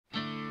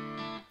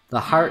The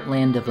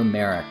heartland of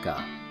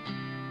America,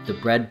 the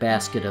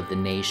breadbasket of the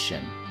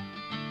nation.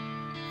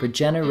 For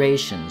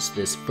generations,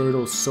 this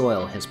fertile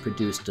soil has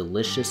produced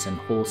delicious and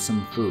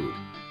wholesome food.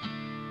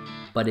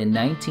 But in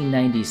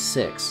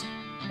 1996,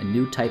 a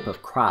new type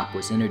of crop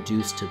was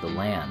introduced to the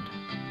land.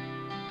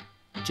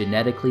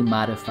 Genetically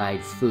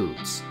modified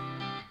foods,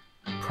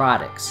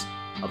 products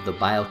of the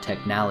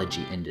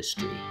biotechnology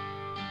industry.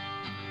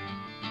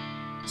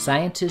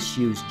 Scientists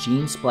use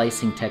gene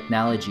splicing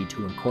technology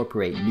to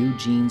incorporate new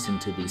genes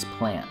into these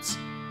plants.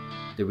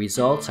 The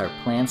results are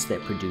plants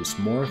that produce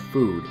more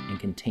food and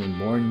contain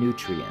more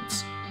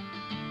nutrients.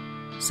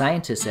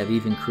 Scientists have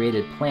even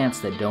created plants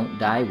that don't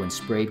die when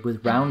sprayed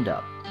with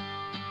Roundup.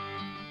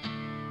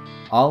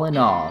 All in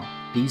all,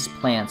 these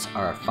plants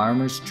are a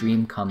farmer's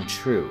dream come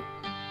true.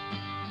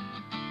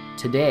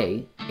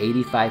 Today,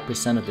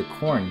 85% of the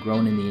corn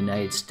grown in the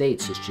United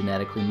States is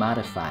genetically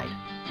modified.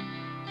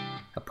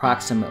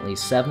 Approximately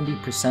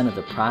 70% of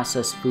the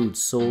processed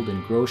foods sold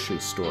in grocery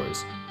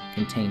stores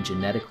contain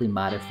genetically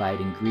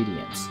modified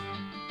ingredients.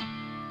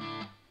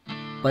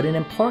 But an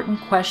important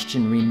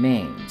question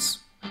remains: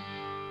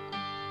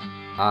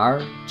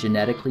 are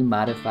genetically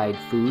modified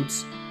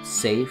foods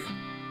safe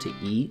to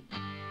eat?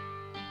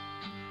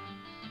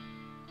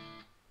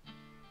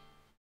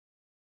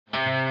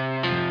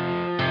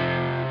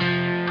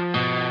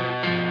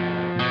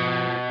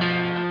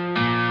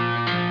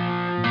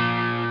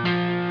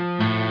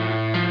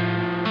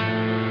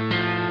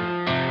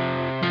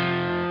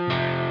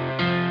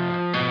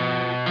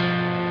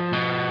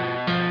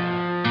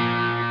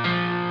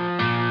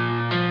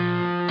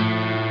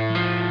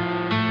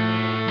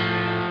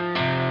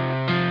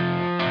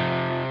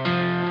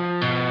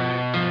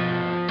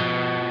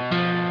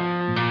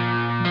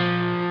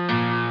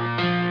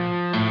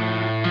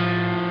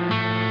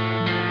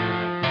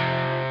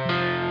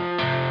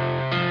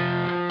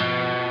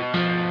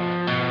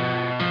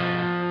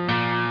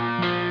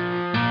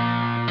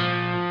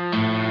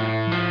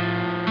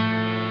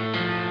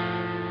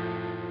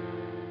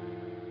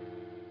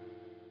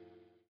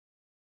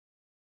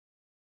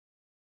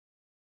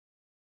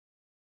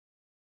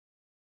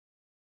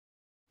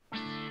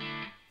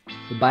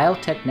 The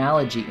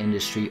biotechnology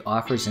industry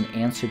offers an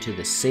answer to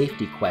the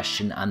safety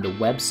question on the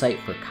website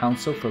for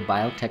Council for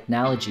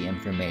Biotechnology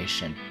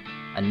Information,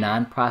 a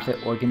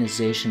nonprofit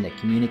organization that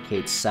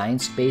communicates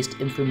science-based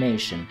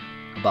information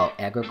about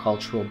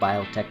agricultural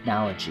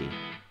biotechnology.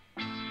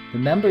 The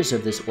members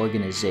of this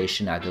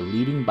organization are the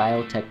leading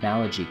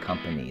biotechnology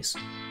companies.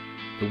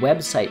 The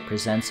website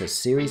presents a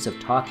series of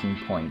talking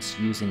points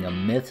using a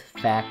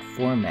myth-fact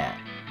format.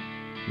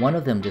 One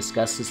of them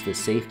discusses the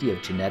safety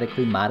of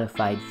genetically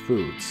modified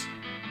foods.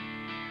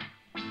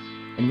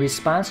 In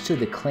response to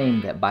the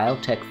claim that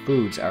biotech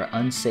foods are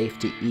unsafe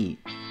to eat,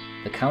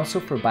 the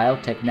Council for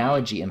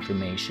Biotechnology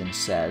Information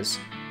says,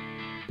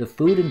 "The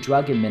Food and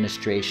Drug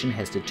Administration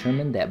has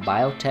determined that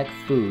biotech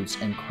foods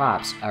and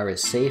crops are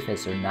as safe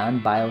as their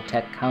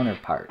non-biotech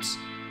counterparts.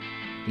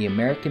 The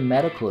American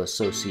Medical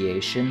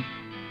Association,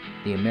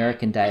 the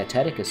American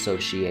Dietetic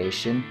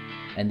Association,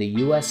 and the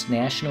U.S.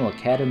 National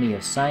Academy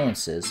of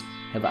Sciences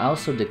have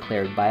also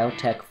declared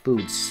biotech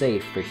foods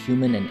safe for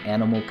human and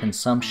animal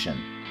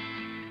consumption.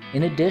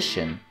 In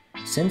addition,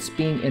 since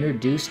being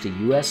introduced to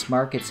U.S.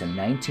 markets in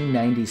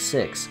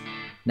 1996,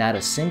 not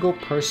a single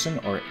person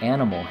or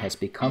animal has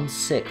become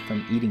sick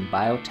from eating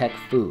biotech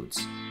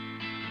foods.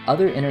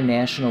 Other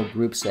international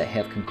groups that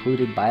have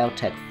concluded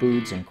biotech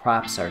foods and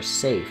crops are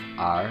safe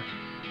are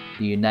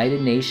the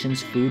United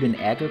Nations Food and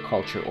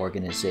Agriculture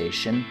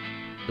Organization,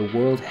 the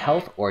World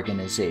Health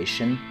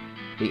Organization,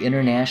 the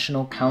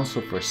International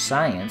Council for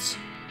Science,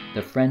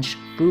 the French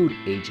Food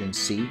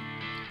Agency,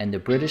 and the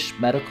British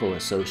Medical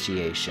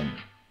Association.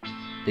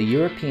 The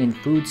European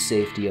Food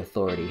Safety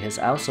Authority has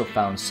also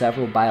found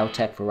several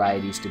biotech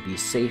varieties to be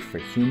safe for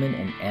human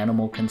and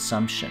animal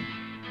consumption."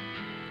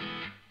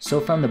 So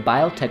from the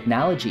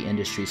biotechnology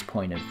industry's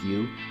point of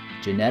view,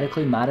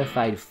 genetically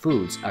modified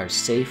foods are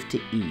safe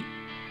to eat.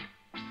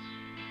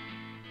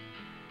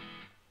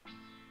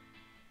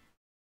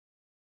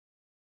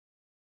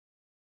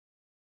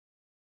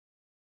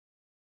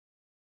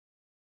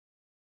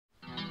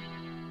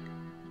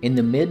 In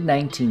the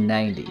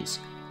mid-1990s,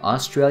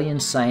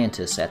 Australian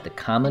scientists at the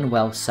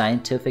Commonwealth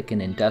Scientific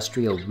and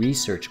Industrial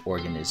Research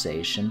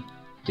Organization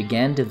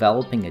began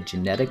developing a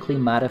genetically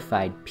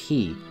modified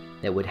pea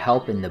that would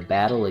help in the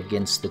battle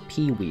against the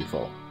pea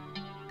weevil.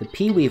 The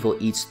pea weevil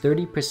eats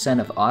 30%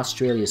 of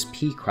Australia's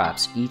pea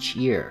crops each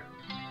year.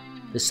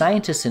 The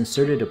scientists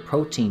inserted a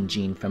protein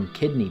gene from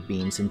kidney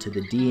beans into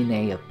the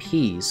DNA of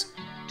peas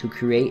to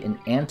create an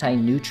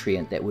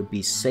anti-nutrient that would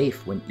be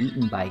safe when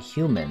eaten by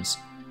humans,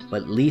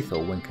 but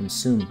lethal when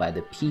consumed by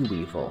the pea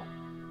weevil.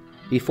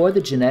 Before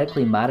the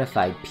genetically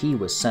modified pea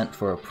was sent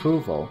for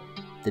approval,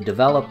 the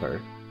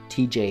developer,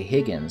 T.J.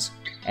 Higgins,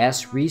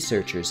 asked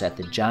researchers at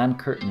the John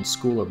Curtin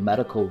School of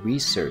Medical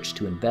Research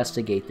to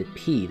investigate the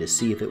pea to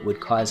see if it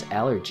would cause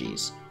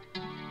allergies.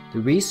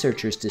 The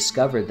researchers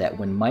discovered that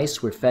when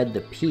mice were fed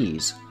the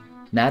peas,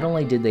 not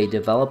only did they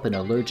develop an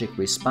allergic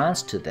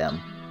response to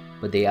them,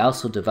 but they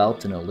also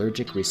developed an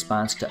allergic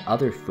response to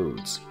other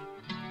foods.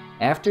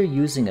 After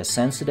using a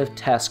sensitive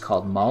test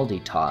called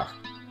MALDI-TOF,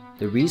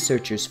 the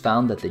researchers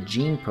found that the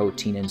gene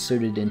protein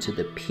inserted into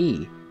the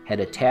pea had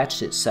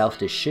attached itself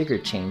to sugar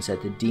chains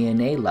at the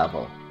DNA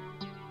level.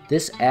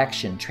 This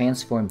action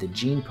transformed the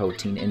gene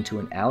protein into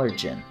an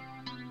allergen.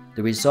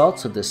 The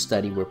results of this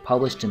study were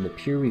published in the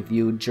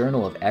peer-reviewed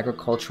Journal of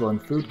Agricultural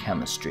and Food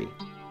Chemistry.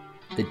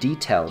 The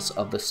details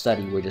of the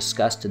study were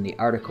discussed in the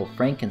article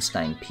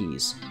Frankenstein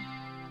Peas.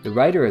 The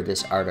writer of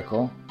this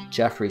article,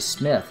 Jeffrey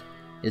Smith,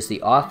 is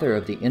the author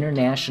of the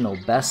international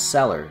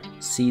bestseller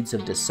Seeds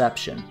of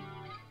Deception.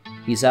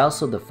 He's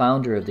also the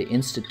founder of the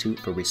Institute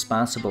for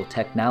Responsible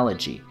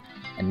Technology,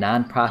 a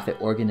nonprofit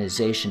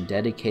organization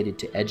dedicated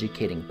to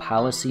educating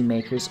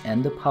policymakers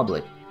and the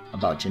public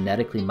about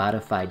genetically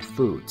modified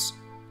foods.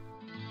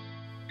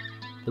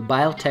 The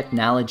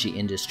biotechnology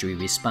industry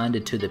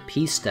responded to the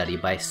pea study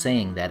by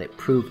saying that it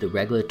proved the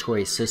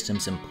regulatory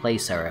systems in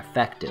place are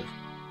effective.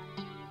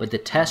 But the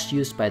test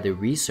used by the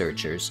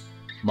researchers,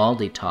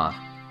 MALDI-TOF,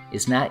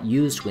 is not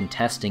used when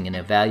testing and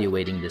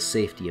evaluating the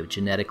safety of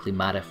genetically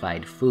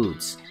modified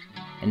foods.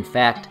 In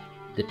fact,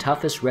 the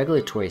toughest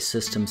regulatory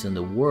systems in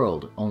the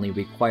world only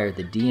require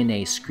the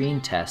DNA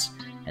screen test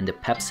and the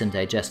pepsin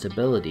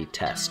digestibility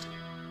test.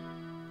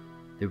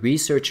 The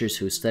researchers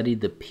who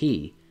studied the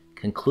pea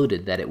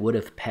concluded that it would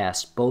have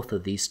passed both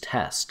of these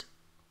tests.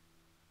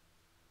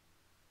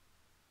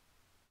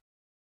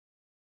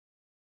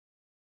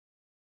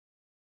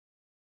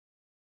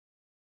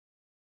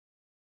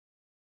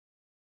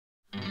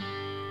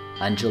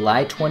 On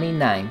July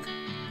 29,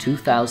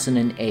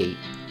 2008,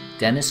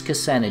 Dennis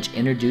Kucinich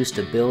introduced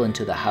a bill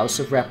into the House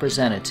of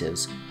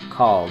Representatives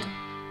called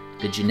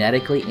the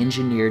Genetically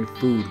Engineered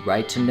Food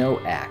Right to Know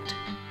Act.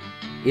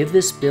 If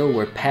this bill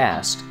were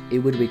passed, it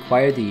would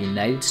require the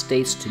United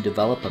States to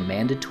develop a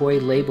mandatory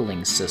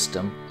labeling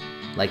system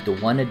like the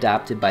one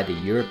adopted by the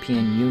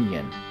European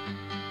Union.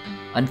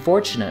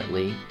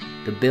 Unfortunately,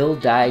 the bill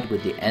died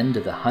with the end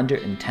of the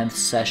 110th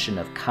session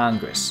of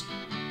Congress.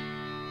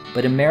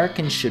 But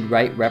Americans should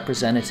write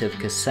Representative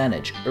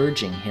Kucinich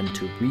urging him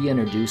to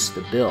reintroduce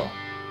the bill.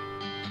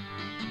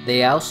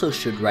 They also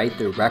should write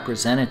their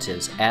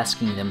representatives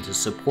asking them to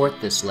support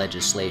this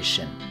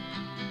legislation.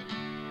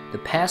 The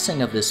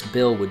passing of this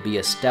bill would be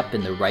a step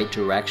in the right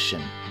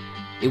direction.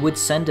 It would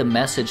send a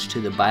message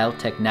to the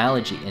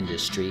biotechnology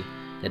industry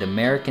that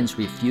Americans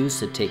refuse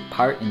to take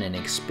part in an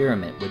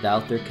experiment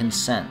without their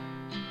consent.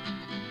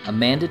 A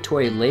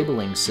mandatory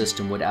labeling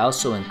system would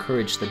also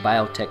encourage the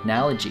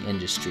biotechnology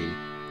industry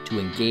to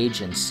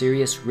engage in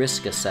serious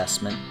risk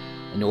assessment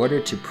in order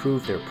to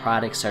prove their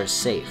products are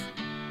safe.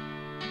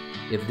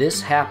 If this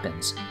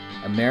happens,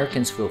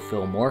 Americans will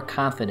feel more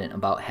confident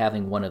about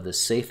having one of the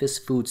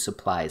safest food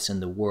supplies in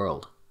the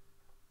world.